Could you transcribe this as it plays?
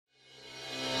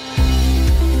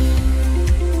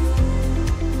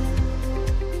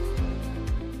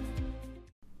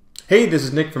Hey, this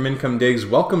is Nick from Income Digs.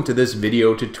 Welcome to this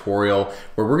video tutorial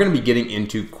where we're going to be getting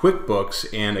into QuickBooks,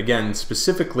 and again,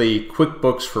 specifically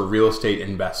QuickBooks for real estate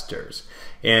investors.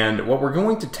 And what we're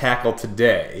going to tackle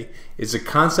today is the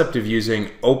concept of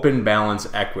using open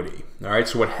balance equity. All right,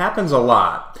 so what happens a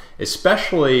lot,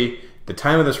 especially the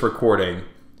time of this recording,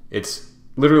 it's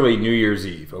literally New Year's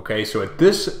Eve, okay? So at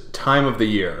this time of the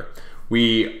year,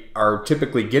 we are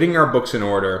typically getting our books in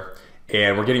order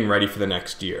and we're getting ready for the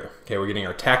next year. Okay, we're getting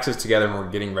our taxes together and we're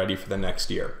getting ready for the next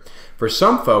year. For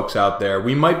some folks out there,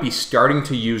 we might be starting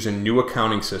to use a new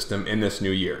accounting system in this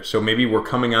new year. So maybe we're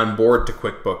coming on board to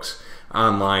QuickBooks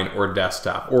Online or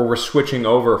desktop, or we're switching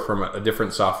over from a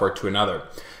different software to another.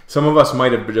 Some of us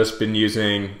might have just been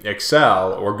using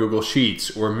Excel or Google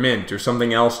Sheets or Mint or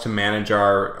something else to manage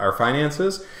our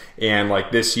finances. And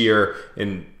like this year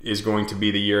is going to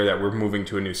be the year that we're moving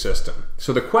to a new system.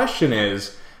 So the question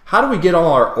is, how do we get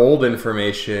all our old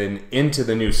information into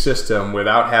the new system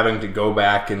without having to go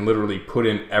back and literally put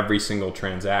in every single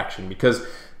transaction? Because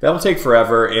that'll take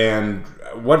forever, and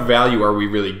what value are we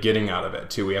really getting out of it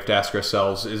too? We have to ask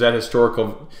ourselves, is that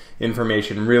historical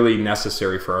information really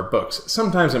necessary for our books?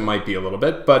 Sometimes it might be a little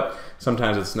bit, but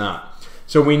sometimes it's not.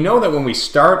 So we know that when we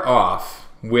start off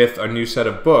with a new set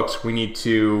of books, we need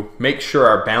to make sure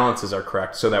our balances are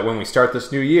correct so that when we start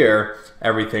this new year,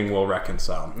 everything will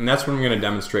reconcile. And that's what I'm going to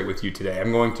demonstrate with you today.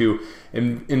 I'm going to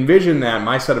envision that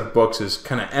my set of books is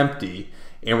kind of empty,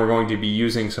 and we're going to be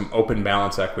using some open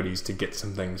balance equities to get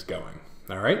some things going.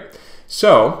 All right?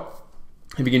 So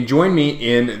if you can join me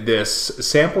in this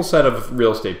sample set of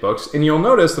real estate books, and you'll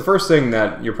notice the first thing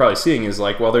that you're probably seeing is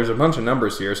like, well, there's a bunch of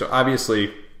numbers here, so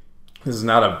obviously this is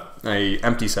not a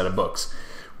empty set of books,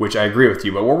 which I agree with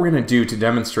you. But what we're going to do to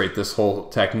demonstrate this whole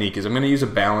technique is I'm going to use a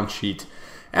balance sheet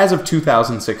as of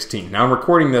 2016. Now I'm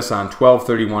recording this on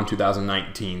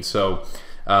 12/31/2019, so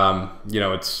you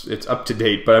know, it's up to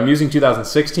date, but I'm using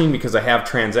 2016 because I have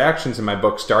transactions in my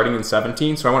book starting in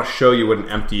 17, so I want to show you what an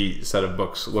empty set of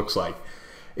books looks like.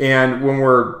 And when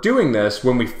we're doing this,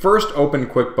 when we first open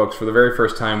QuickBooks for the very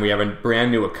first time, we have a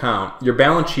brand new account. Your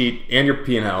balance sheet and your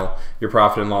P&L, your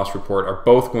profit and loss report, are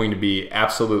both going to be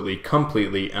absolutely,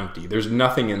 completely empty. There's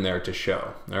nothing in there to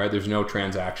show. All right, there's no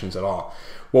transactions at all.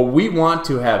 What we want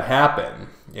to have happen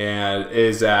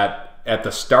is that at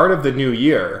the start of the new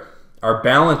year, our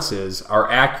balances are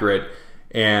accurate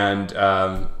and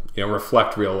you know,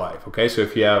 reflect real life. Okay, so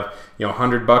if you have, you know,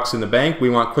 $100 in the bank, we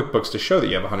want QuickBooks to show that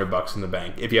you have $100 in the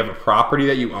bank. If you have a property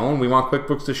that you own, we want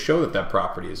QuickBooks to show that that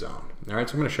property is owned. All right,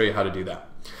 so I'm going to show you how to do that.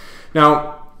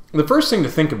 Now, the first thing to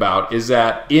think about is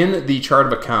that in the chart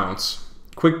of accounts,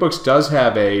 QuickBooks does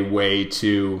have a way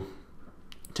to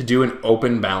do an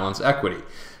open balance equity.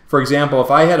 For example,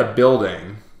 if I had a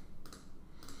building,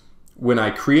 when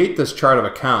I create this chart of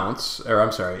accounts, or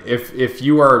I'm sorry, if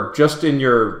you are just in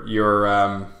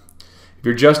if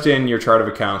you're just in your chart of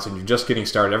accounts and you're just getting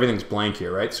started, everything's blank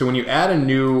here, right? So when you add a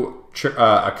new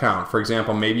account, for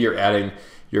example, maybe you're adding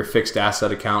your fixed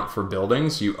asset account for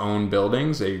buildings, you own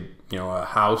buildings, a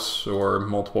house or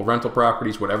multiple rental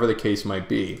properties, whatever the case might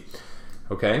be,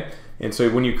 okay? And so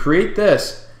when you create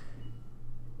this,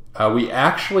 we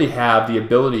actually have the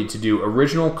ability to do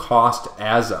original cost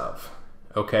as of,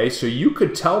 okay? So you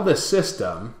could tell the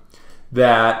system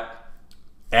that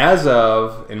as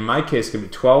of, in my case, it could be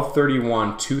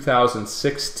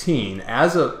 12/31/2016,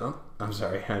 as of, oh, I'm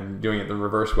sorry, I'm doing it the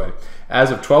reverse way.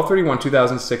 As of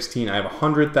 12/31/2016, I have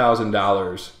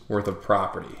 $100,000 worth of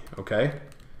property, okay?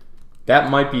 That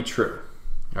might be true,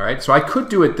 all right? So I could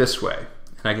do it this way,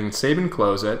 and I can save and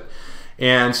close it.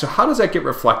 And so how does that get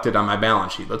reflected on my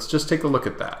balance sheet? Let's just take a look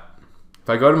at that. If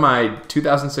I go to my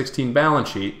 2016 balance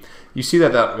sheet, you see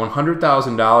that that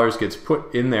 $100,000 gets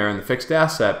put in there in the fixed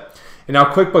asset. And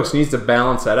now QuickBooks needs to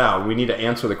balance that out. We need to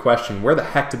answer the question, where the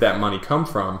heck did that money come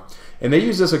from? And they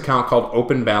use this account called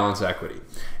open balance equity.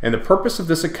 And the purpose of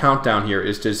this account down here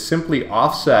is to simply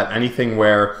offset anything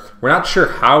where we're not sure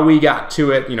how we got to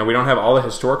it. You know, we don't have all the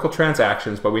historical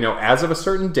transactions, but we know as of a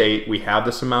certain date, we have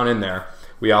this amount in there.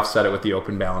 We offset it with the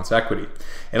open balance equity.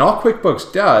 And all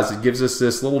QuickBooks does, it gives us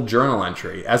this little journal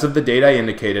entry. As of the date I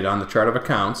indicated on the chart of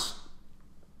accounts,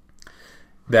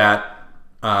 that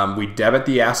we debit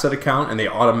the asset account, and they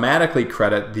automatically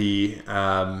credit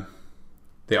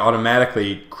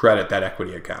that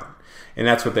equity account. And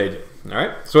that's what they do. All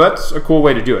right, so that's a cool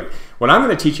way to do it. What I'm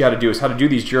going to teach you how to do is how to do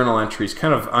these journal entries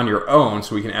kind of on your own,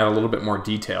 so we can add a little bit more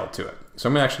detail to it. So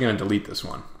I'm actually going to delete this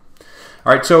one.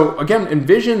 All right, so again,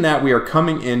 envision that we are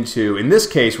coming into, in this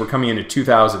case, we're coming into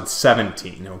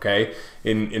 2017, okay?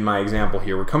 In my example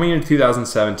here, we're coming into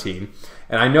 2017,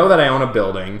 and I know that I own a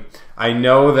building. I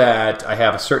know that I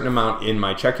have a certain amount in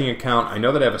my checking account. I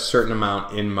know that I have a certain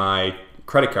amount in my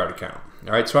credit card account.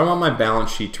 All right, so I want my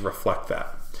balance sheet to reflect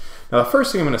that. Now, the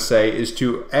first thing I'm going to say is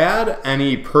to add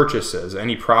any purchases,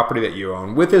 any property that you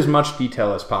own, with as much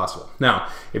detail as possible. Now,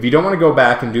 if you don't want to go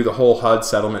back and do the whole HUD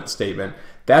settlement statement,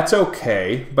 that's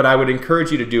okay, but I would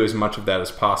encourage you to do as much of that as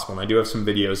possible, and I do have some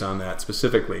videos on that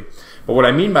specifically. But what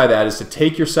I mean by that is to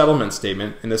take your settlement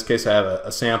statement, in this case I have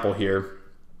a sample here,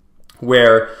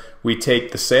 where we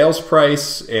take the sales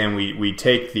price and we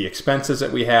take the expenses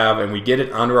that we have and we get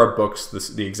it onto our books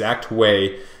the exact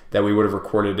way that we would have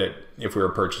recorded it if we were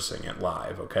purchasing it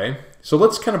live, okay? So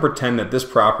let's kind of pretend that this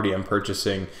property I'm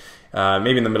purchasing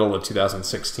maybe in the middle of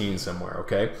 2016 somewhere,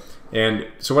 okay? And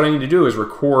so what I need to do is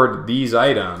record these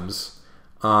items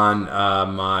on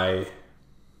I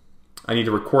need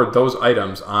to record those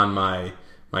items on my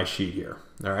sheet here,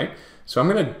 all right? So I'm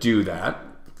gonna do that.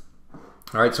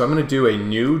 All right, so I'm gonna do a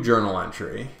new journal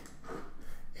entry,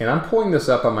 and I'm pulling this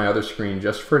up on my other screen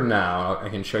just for now. I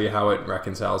can show you how it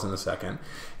reconciles in a second,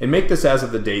 and make this as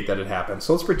of the date that it happened.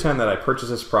 So let's pretend that I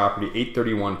purchased this property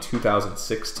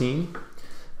 8/31/2016.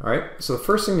 All right, so the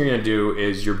first thing you're gonna do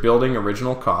is your building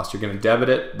original cost. You're gonna debit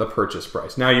it the purchase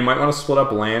price. Now you might wanna split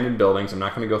up land and buildings. I'm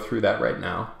not gonna go through that right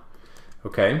now,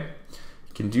 okay? You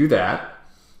can do that.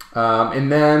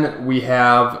 And then we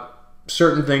have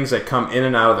certain things that come in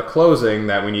and out of the closing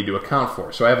that we need to account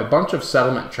for. So I have a bunch of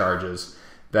settlement charges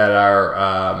that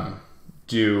are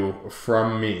due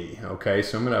from me, okay?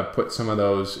 So I'm gonna put some of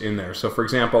those in there. So for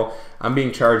example, I'm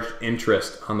being charged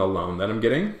interest on the loan that I'm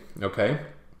getting, okay?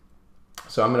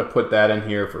 So I'm gonna put that in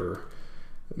here for,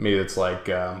 maybe it's like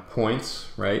points,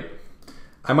 right?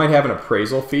 I might have an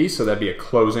appraisal fee, so that'd be a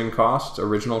closing cost,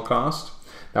 original cost.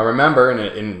 Now remember,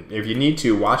 and if you need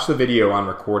to, watch the video on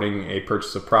recording a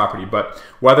purchase of property, but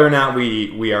whether or not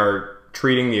we are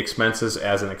treating the expenses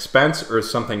as an expense or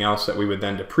something else that we would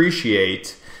then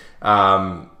depreciate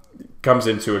comes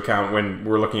into account when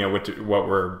we're looking at what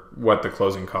the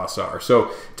closing costs are.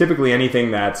 So typically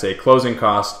anything that's a closing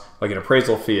cost, like an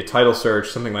appraisal fee, a title search,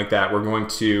 something like that, we're going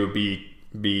to be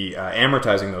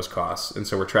amortizing those costs, and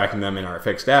so we're tracking them in our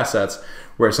fixed assets,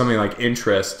 where something like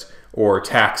interest or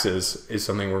taxes is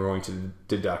something we're going to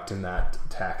deduct in that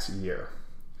tax year.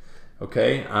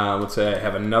 Okay, let's say I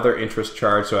have another interest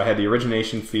charge. So I had the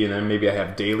origination fee, and then maybe I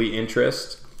have daily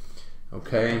interest.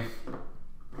 Okay,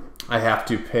 I have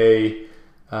to pay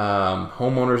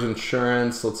homeowners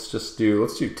insurance. Let's do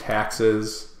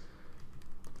taxes.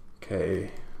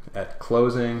 Okay, at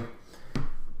closing,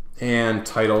 and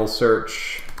title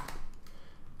search.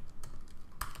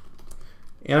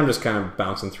 And I'm just kind of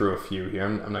bouncing through a few here.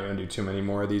 I'm not going to do too many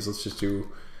more of these. Let's just do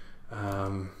a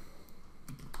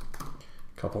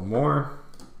couple more.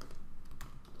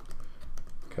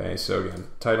 Okay, so again,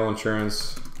 title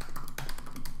insurance,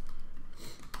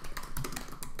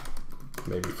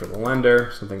 maybe for the lender,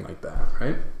 something like that,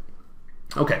 right?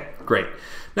 Okay, great.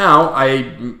 Now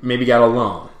I maybe got a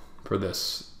loan for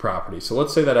this property. So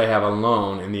let's say that I have a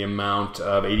loan in the amount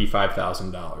of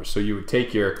 $85,000. So you would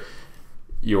take your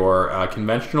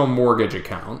conventional mortgage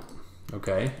account,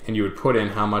 okay, and you would put in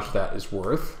how much that is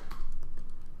worth.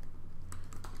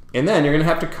 And then you're going to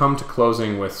have to come to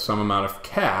closing with some amount of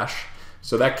cash.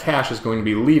 So that cash is going to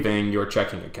be leaving your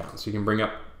checking account. So you can bring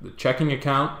up the checking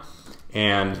account,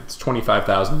 and it's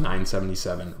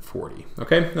 $25,977.40.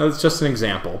 Okay, now that's just an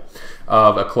example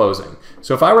of a closing.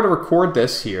 So if I were to record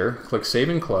this here, click Save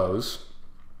and Close.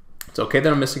 It's okay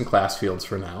that I'm missing class fields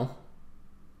for now.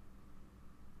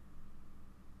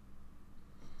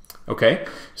 Okay,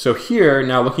 so here,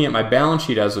 now looking at my balance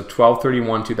sheet as of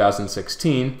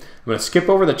 12/31/2016, I'm going to skip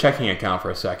over the checking account for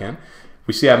a second.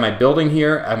 We see I have my building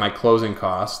here, I have my closing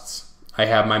costs, I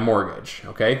have my mortgage,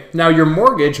 okay? Now your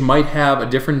mortgage might have a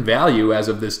different value as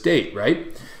of this date,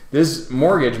 right? This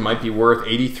mortgage might be worth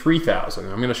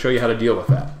 $83,000. I'm going to show you how to deal with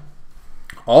that.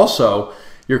 Also,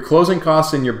 your closing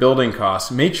costs and your building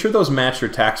costs, make sure those match your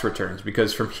tax returns,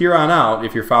 because from here on out,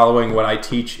 if you're following what I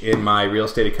teach in my real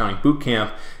estate accounting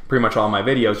bootcamp, pretty much all my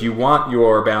videos, you want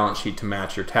your balance sheet to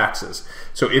match your taxes.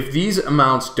 So if these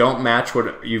amounts don't match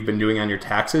what you've been doing on your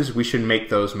taxes, we should make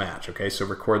those match, okay? So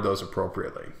record those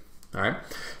appropriately. All right,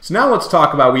 so now let's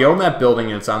talk about, we own that building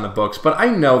and it's on the books, but I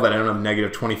know that I don't have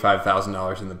negative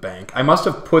 $25,000 in the bank. I must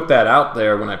have put that out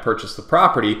there when I purchased the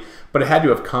property, but it had to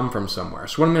have come from somewhere.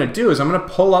 So what I'm going to do is I'm going to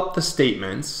pull up the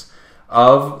statements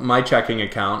of my checking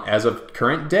account as of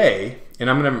current day, and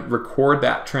I'm going to record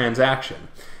that transaction.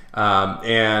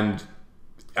 And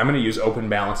I'm going to use open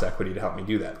balance equity to help me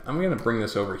do that. I'm going to bring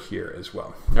this over here as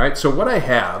well. All right, so what I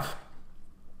have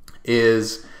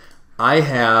is I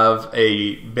have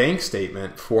a bank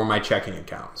statement for my checking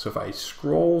account. So if I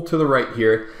scroll to the right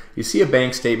here, you see a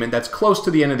bank statement that's close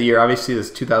to the end of the year. Obviously, this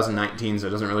is 2019, so it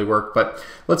doesn't really work. But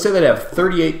let's say that I have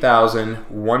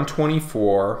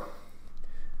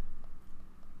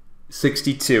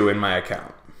 $38,124.62 in my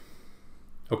account.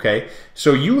 Okay,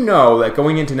 so you know that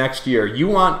going into next year, you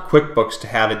want QuickBooks to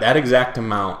have that exact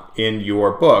amount in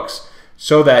your books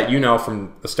so that you know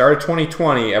from the start of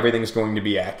 2020, everything's going to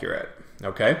be accurate.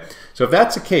 Okay, so if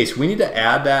that's the case, we need to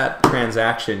add that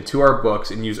transaction to our books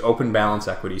and use open balance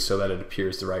equity so that it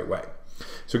appears the right way.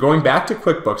 So going back to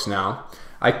QuickBooks now,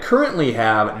 I currently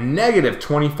have negative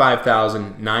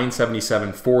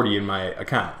 $25,977.40 in my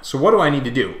account. So what do I need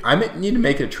to do? I need to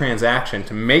make a transaction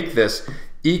to make this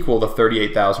equal to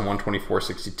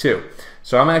 $38,124.62.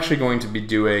 So I'm actually going to be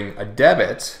doing a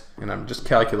debit, and I'm just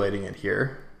calculating it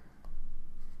here,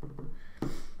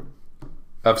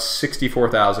 of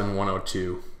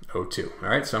 $64,102.02. All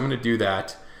right, so I'm going to do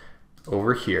that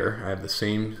over here. I have the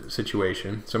same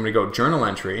situation. So I'm going to go journal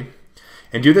entry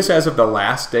and do this as of the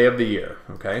last day of the year.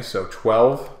 Okay, so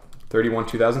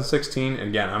 12/31/2016. And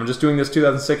again, I'm just doing this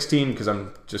 2016 because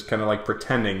I'm just kind of like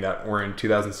pretending that we're in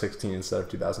 2016 instead of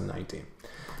 2019.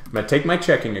 I'm going to take my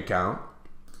checking account.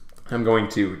 I'm going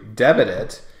to debit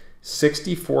it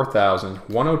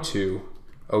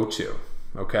 $64,102.02.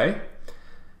 Okay.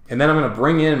 And then I'm going to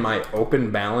bring in my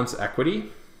open balance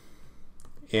equity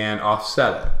and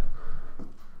offset it.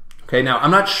 Okay, now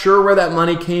I'm not sure where that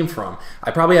money came from.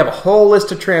 I probably have a whole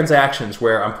list of transactions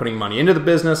where I'm putting money into the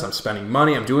business, I'm spending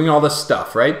money, I'm doing all this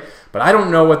stuff, right? But I don't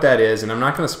know what that is, and I'm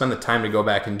not going to spend the time to go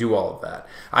back and do all of that.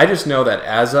 I just know that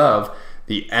as of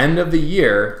the end of the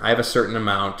year, I have a certain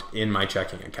amount in my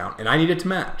checking account, and I need it to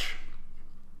match.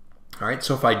 All right,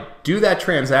 so if I do that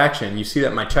transaction, you see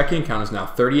that my checking account is now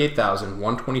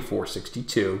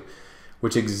 $38,124.62,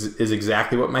 which is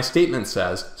exactly what my statement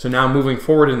says. So now moving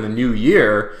forward in the new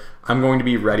year, I'm going to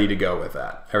be ready to go with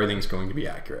that. Everything's going to be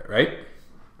accurate, right?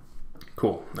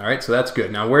 Cool. All right, so that's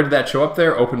good. Now, where did that show up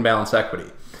there? Open balance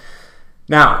equity.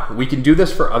 Now, we can do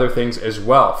this for other things as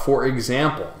well. For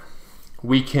example,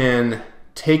 we can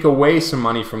take away some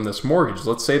money from this mortgage.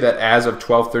 Let's say that as of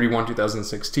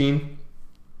 12/31/2016,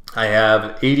 I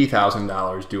have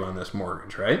 $80,000 due on this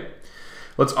mortgage, right?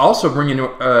 Let's also bring into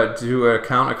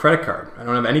account a credit card. I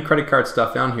don't have any credit card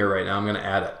stuff down here right now. I'm going to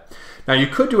add it. Now, you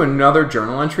could do another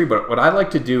journal entry, but what I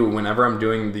like to do whenever I'm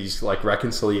doing these like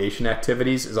reconciliation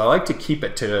activities is I like to keep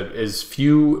it to as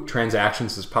few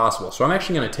transactions as possible. So I'm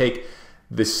actually going to take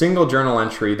the single journal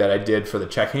entry that I did for the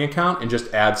checking account and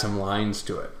just add some lines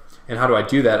to it. And how do I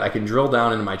do that? I can drill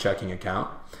down into my checking account,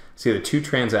 see the two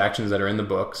transactions that are in the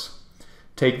books,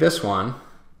 take this one,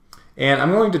 and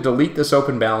I'm going to delete this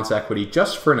open balance equity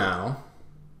just for now,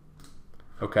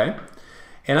 okay?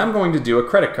 And I'm going to do a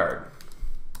credit card,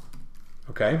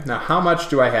 okay? Now, how much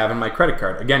do I have in my credit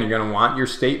card? Again, you're going to want your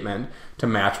statement to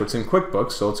match what's in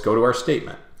QuickBooks, so let's go to our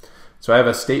statement. So I have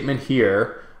a statement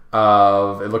here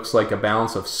of, it looks like a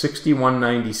balance of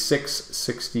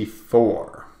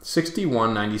 $6196.64.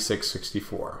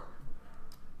 $6196.64.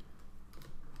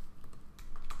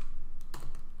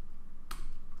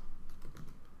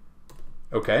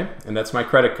 Okay, and that's my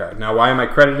credit card. Now, why am I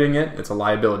crediting it? It's a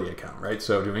liability account, right?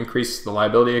 So to increase the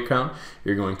liability account,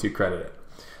 you're going to credit it.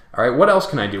 All right, what else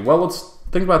can I do? Well, let's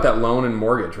think about that loan and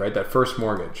mortgage, right? That first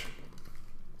mortgage.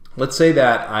 Let's say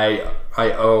that I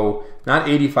owe not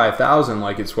 $85,000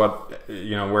 like it's what,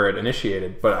 you know, where it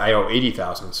initiated, but I owe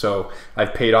 $80,000. So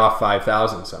I've paid off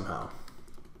 $5,000 somehow.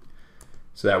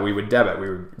 So that we would debit,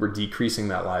 we're decreasing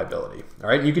that liability. All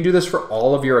right, and you can do this for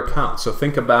all of your accounts. So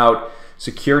think about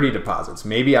security deposits.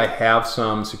 Maybe I have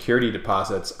some security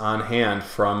deposits on hand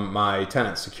from my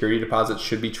tenants. Security deposits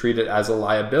should be treated as a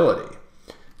liability.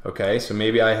 Okay, so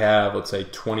maybe I have, let's say,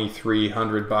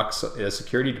 $2,300 as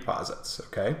security deposits,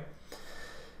 okay?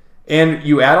 And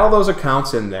you add all those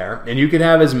accounts in there, and you can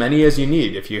have as many as you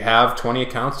need. If you have 20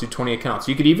 accounts, do 20 accounts.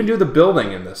 You could even do the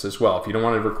building in this as well. If you don't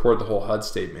want to record the whole HUD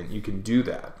statement, you can do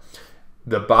that.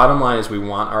 The bottom line is we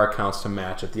want our accounts to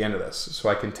match at the end of this. So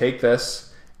I can take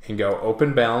this and go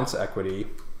open balance equity.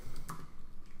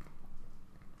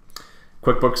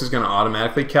 QuickBooks is going to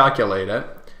automatically calculate it,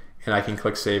 and I can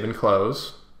click Save and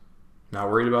Close. Not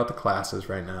worried about the classes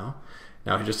right now.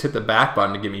 Now I just hit the back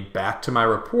button to get me back to my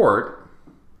report,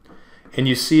 and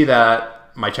you see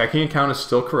that my checking account is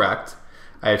still correct.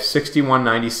 I have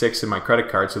 $6196 in my credit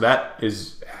card, so that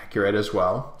is accurate as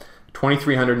well.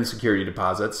 $2,300 in security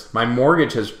deposits. My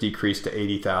mortgage has decreased to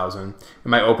 $80,000, and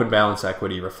my open balance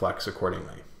equity reflects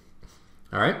accordingly.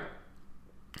 All right.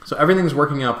 So everything's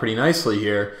working out pretty nicely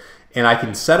here, and I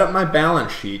can set up my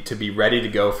balance sheet to be ready to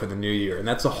go for the new year. And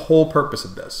that's the whole purpose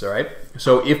of this, all right?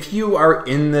 So if you are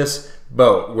in this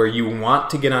boat where you want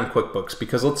to get on QuickBooks,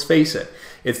 because let's face it,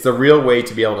 it's the real way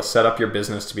to be able to set up your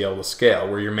business to be able to scale,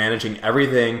 where you're managing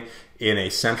everything in a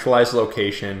centralized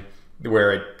location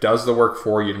where it does the work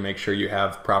for you to make sure you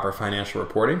have proper financial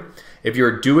reporting. If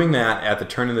you're doing that at the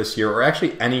turn of this year, or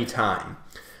actually any time,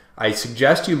 I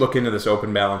suggest you look into this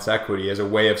open balance equity as a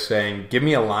way of saying, give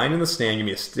me a line in the sand, give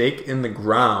me a stake in the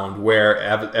ground where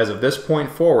as of this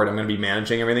point forward, I'm going to be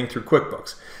managing everything through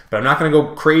QuickBooks. But I'm not going to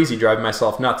go crazy, driving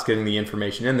myself nuts getting the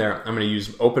information in there. I'm going to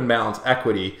use open balance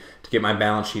equity to get my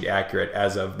balance sheet accurate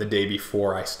as of the day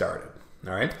before I started.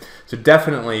 All right, so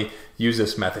definitely use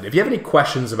this method. If you have any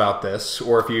questions about this,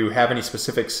 or if you have any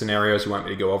specific scenarios you want me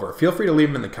to go over, feel free to leave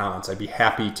them in the comments. I'd be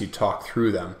happy to talk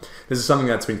through them. This is something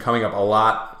that's been coming up a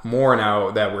lot more now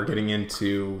that we're getting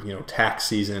into, tax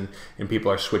season and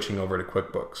people are switching over to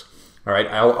QuickBooks. All right,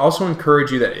 I'll also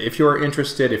encourage you that if you're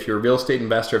interested, if you're a real estate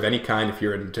investor of any kind, if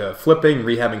you're into flipping,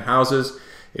 rehabbing houses,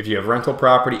 if you have rental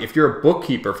property, if you're a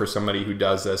bookkeeper for somebody who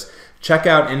does this, check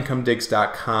out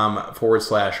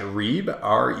incomedigs.com/REAB,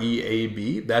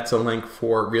 R-E-A-B. That's a link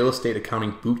for Real Estate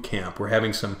Accounting Bootcamp. We're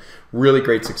having some really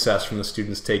great success from the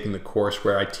students taking the course,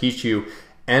 where I teach you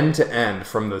end to end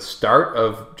from the start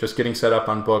of just getting set up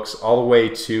on books all the way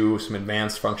to some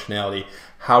advanced functionality,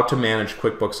 how to manage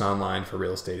QuickBooks Online for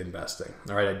real estate investing.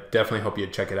 All right, I definitely hope you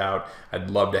check it out. I'd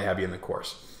love to have you in the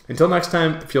course. Until next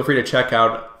time, feel free to check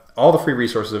out all the free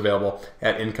resources available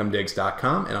at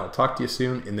incomedigs.com, and I'll talk to you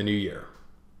soon in the new year.